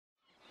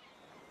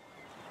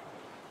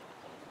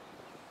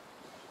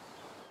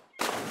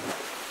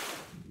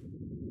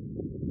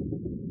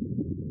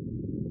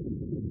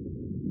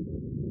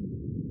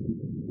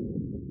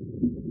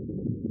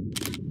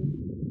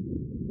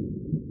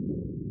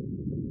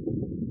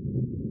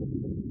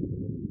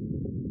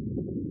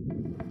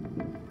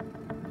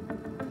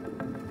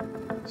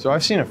So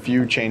I've seen a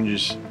few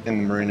changes in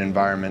the marine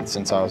environment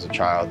since I was a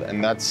child,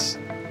 and that's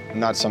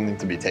not something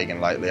to be taken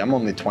lightly. I'm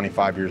only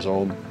 25 years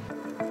old.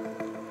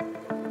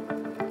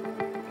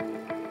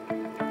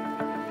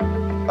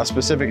 A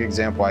specific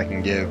example I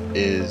can give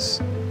is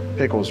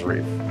Pickles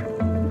Reef.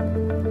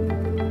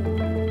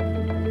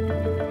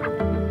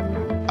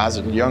 As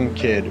a young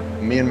kid,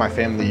 me and my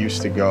family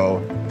used to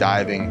go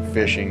diving,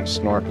 fishing,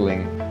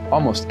 snorkeling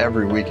almost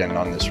every weekend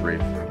on this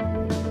reef.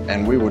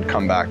 And we would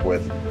come back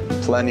with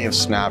plenty of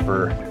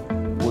snapper.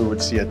 We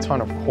would see a ton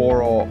of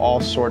coral,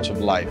 all sorts of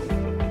life.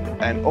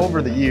 And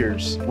over the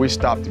years, we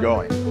stopped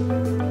going.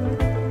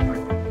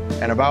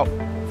 And about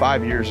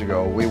 5 years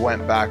ago, we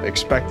went back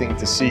expecting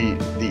to see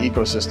the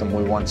ecosystem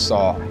we once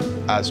saw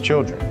as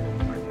children.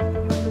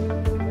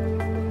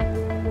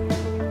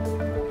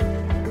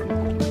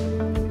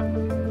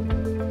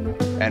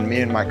 And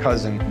me and my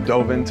cousin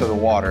dove into the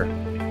water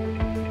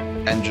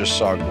and just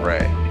saw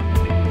gray.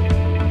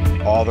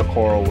 All the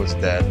coral was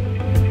dead.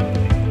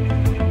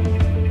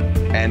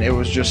 And it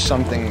was just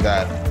something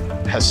that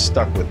has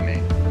stuck with me.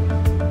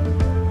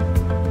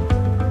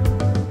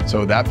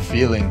 So that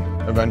feeling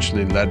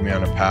eventually led me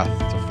on a path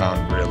to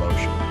found real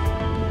ocean.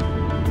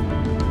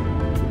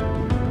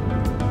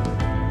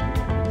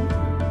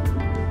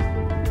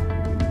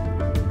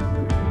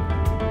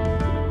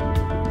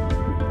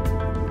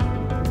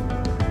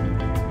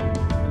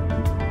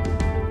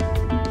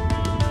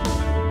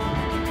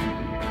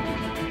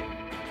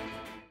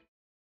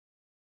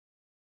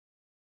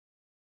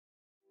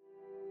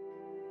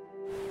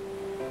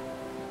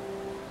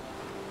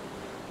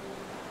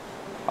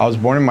 I was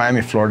born in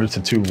Miami, Florida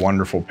to two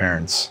wonderful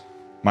parents.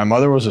 My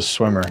mother was a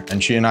swimmer,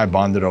 and she and I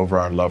bonded over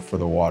our love for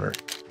the water.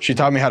 She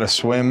taught me how to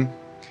swim,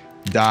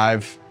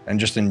 dive, and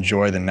just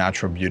enjoy the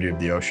natural beauty of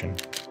the ocean.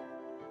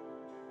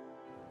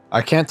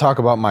 I can't talk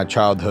about my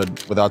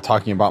childhood without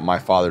talking about my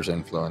father's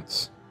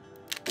influence.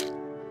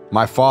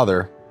 My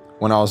father,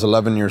 when I was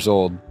 11 years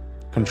old,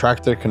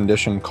 contracted a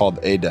condition called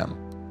ADEM.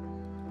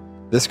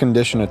 This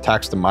condition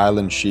attacks the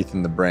myelin sheath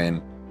in the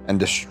brain and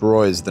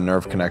destroys the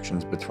nerve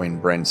connections between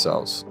brain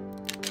cells.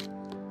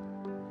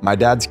 My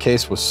dad's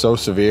case was so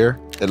severe,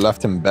 it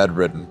left him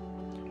bedridden,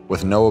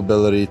 with no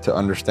ability to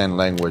understand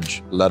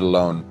language, let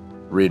alone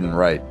read and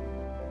write.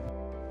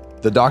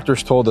 The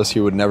doctors told us he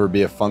would never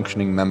be a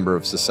functioning member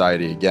of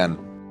society again.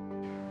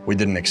 We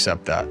didn't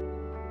accept that.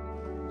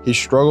 He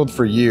struggled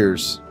for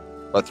years,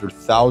 but through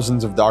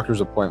thousands of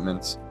doctor's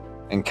appointments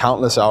and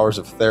countless hours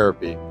of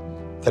therapy,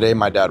 today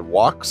my dad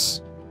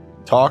walks,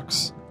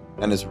 talks,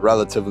 and is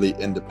relatively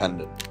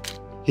independent.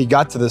 He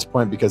got to this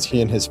point because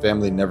he and his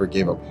family never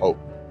gave up hope.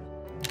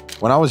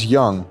 When I was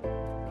young,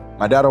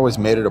 my dad always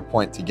made it a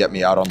point to get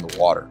me out on the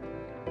water.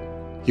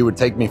 He would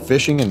take me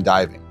fishing and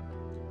diving,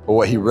 but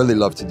what he really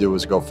loved to do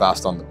was go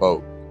fast on the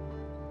boat.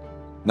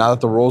 Now that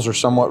the roles are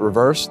somewhat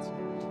reversed,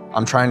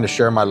 I'm trying to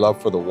share my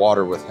love for the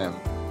water with him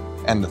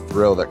and the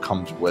thrill that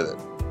comes with it.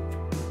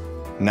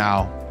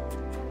 Now,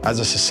 as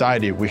a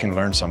society, we can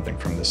learn something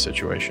from this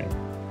situation.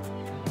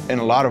 In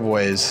a lot of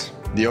ways,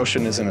 the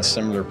ocean is in a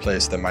similar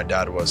place that my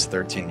dad was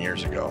 13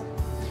 years ago.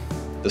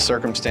 The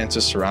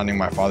circumstances surrounding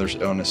my father's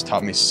illness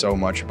taught me so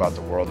much about the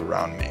world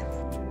around me.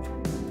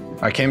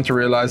 I came to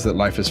realize that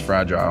life is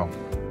fragile.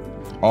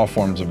 All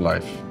forms of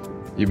life,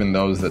 even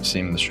those that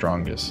seem the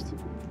strongest.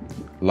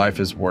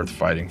 Life is worth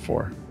fighting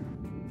for.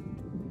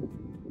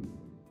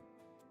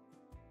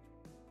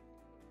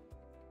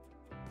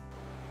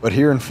 But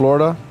here in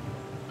Florida,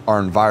 our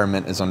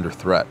environment is under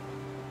threat.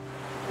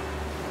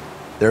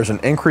 There's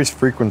an increased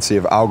frequency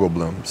of algal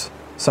blooms,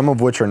 some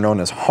of which are known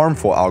as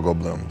harmful algal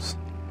blooms.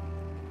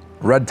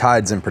 Red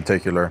tides in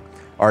particular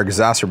are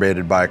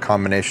exacerbated by a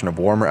combination of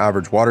warmer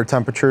average water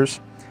temperatures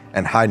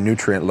and high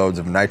nutrient loads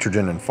of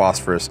nitrogen and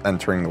phosphorus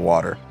entering the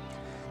water.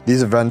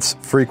 These events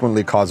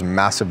frequently cause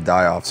massive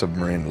die-offs of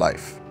marine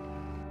life.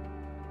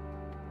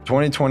 In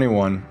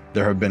 2021,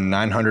 there have been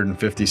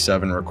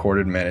 957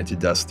 recorded manatee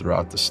deaths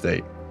throughout the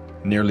state,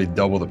 nearly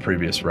double the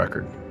previous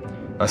record.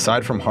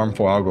 Aside from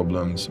harmful algal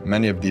blooms,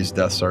 many of these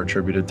deaths are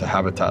attributed to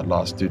habitat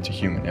loss due to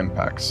human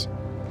impacts.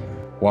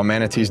 While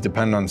manatees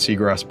depend on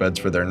seagrass beds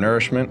for their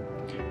nourishment,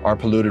 our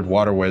polluted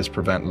waterways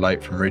prevent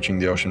light from reaching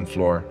the ocean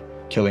floor,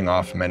 killing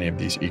off many of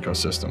these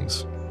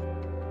ecosystems.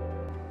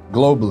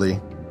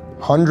 Globally,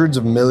 hundreds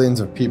of millions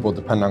of people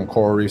depend on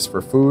coral reefs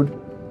for food,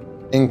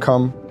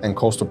 income, and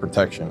coastal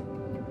protection.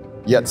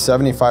 Yet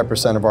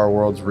 75% of our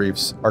world's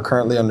reefs are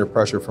currently under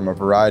pressure from a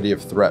variety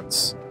of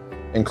threats,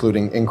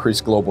 including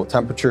increased global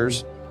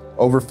temperatures,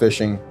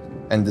 overfishing,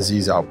 and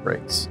disease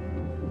outbreaks.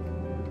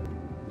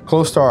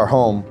 Close to our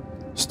home,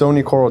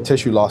 stony coral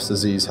tissue loss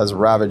disease has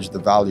ravaged the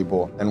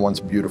valuable and once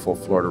beautiful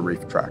Florida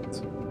reef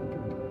tract.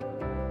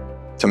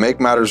 To make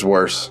matters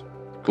worse,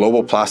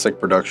 global plastic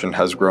production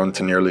has grown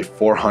to nearly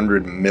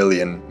 400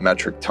 million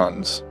metric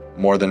tons,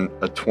 more than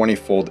a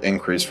 20-fold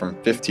increase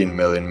from 15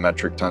 million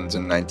metric tons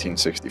in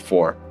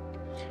 1964.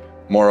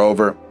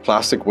 Moreover,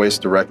 plastic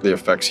waste directly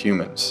affects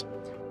humans.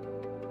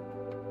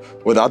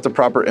 Without the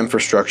proper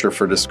infrastructure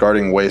for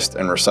discarding waste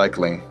and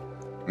recycling,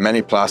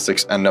 Many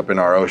plastics end up in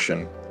our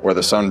ocean, where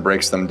the sun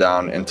breaks them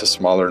down into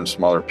smaller and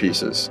smaller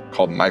pieces,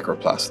 called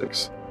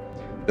microplastics.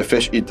 The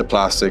fish eat the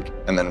plastic,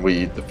 and then we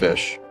eat the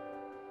fish.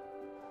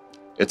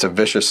 It's a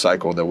vicious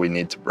cycle that we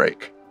need to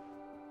break.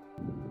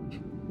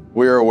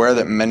 We are aware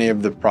that many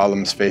of the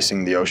problems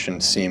facing the ocean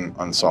seem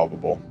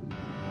unsolvable.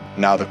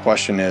 Now the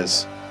question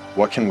is,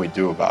 what can we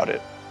do about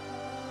it?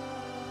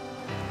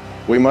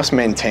 We must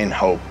maintain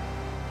hope.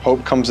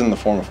 Hope comes in the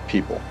form of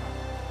people.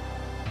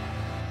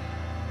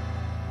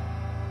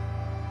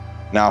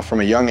 Now, from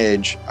a young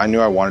age, I knew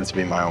I wanted to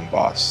be my own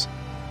boss.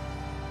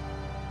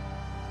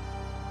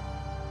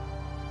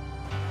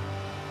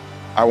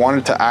 I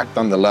wanted to act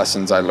on the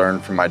lessons I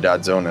learned from my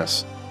dad's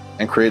illness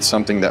and create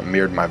something that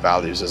mirrored my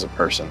values as a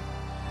person.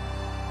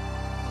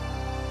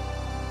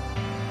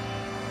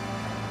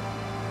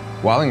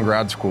 While in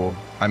grad school,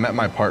 I met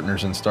my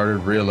partners and started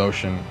Real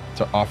Ocean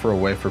to offer a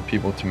way for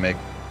people to make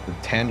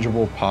a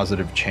tangible,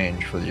 positive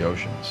change for the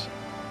oceans.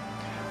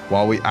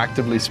 While we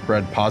actively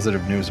spread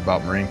positive news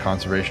about marine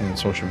conservation on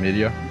social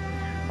media,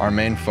 our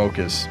main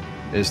focus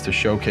is to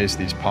showcase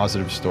these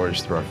positive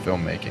stories through our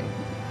filmmaking.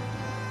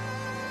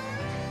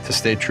 To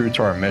stay true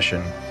to our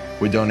mission,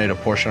 we donate a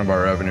portion of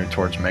our revenue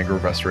towards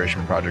mangrove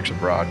restoration projects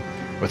abroad,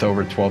 with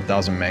over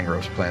 12,000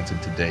 mangroves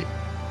planted to date.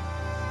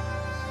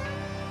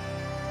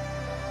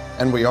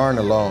 And we aren't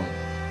alone.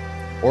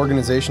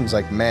 Organizations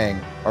like MANG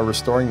are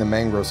restoring the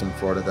mangroves in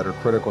Florida that are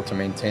critical to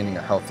maintaining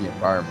a healthy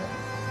environment.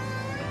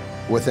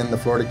 Within the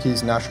Florida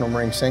Keys National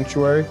Marine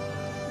Sanctuary,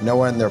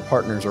 NOAA and their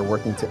partners are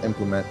working to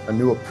implement a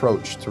new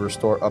approach to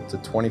restore up to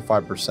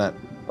 25%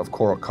 of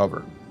coral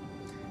cover.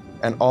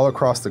 And all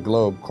across the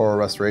globe, coral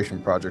restoration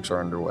projects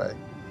are underway,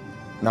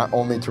 not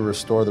only to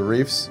restore the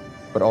reefs,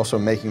 but also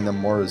making them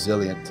more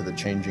resilient to the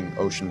changing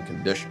ocean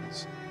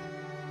conditions.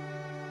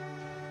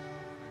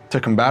 To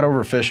combat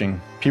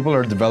overfishing, people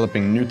are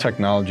developing new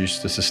technologies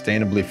to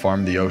sustainably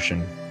farm the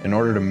ocean in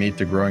order to meet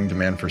the growing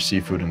demand for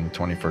seafood in the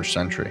 21st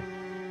century.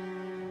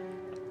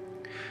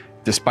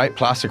 Despite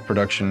plastic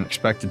production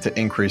expected to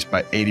increase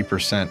by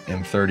 80%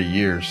 in 30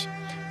 years,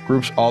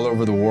 groups all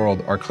over the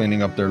world are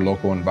cleaning up their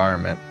local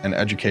environment and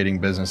educating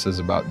businesses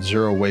about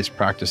zero waste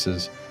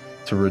practices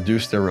to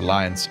reduce their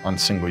reliance on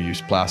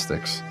single-use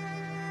plastics.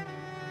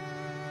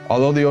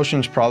 Although the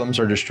ocean's problems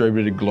are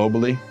distributed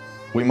globally,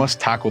 we must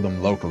tackle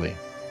them locally.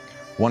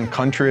 One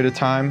country at a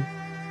time,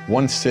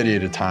 one city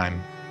at a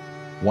time,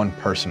 one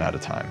person at a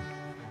time.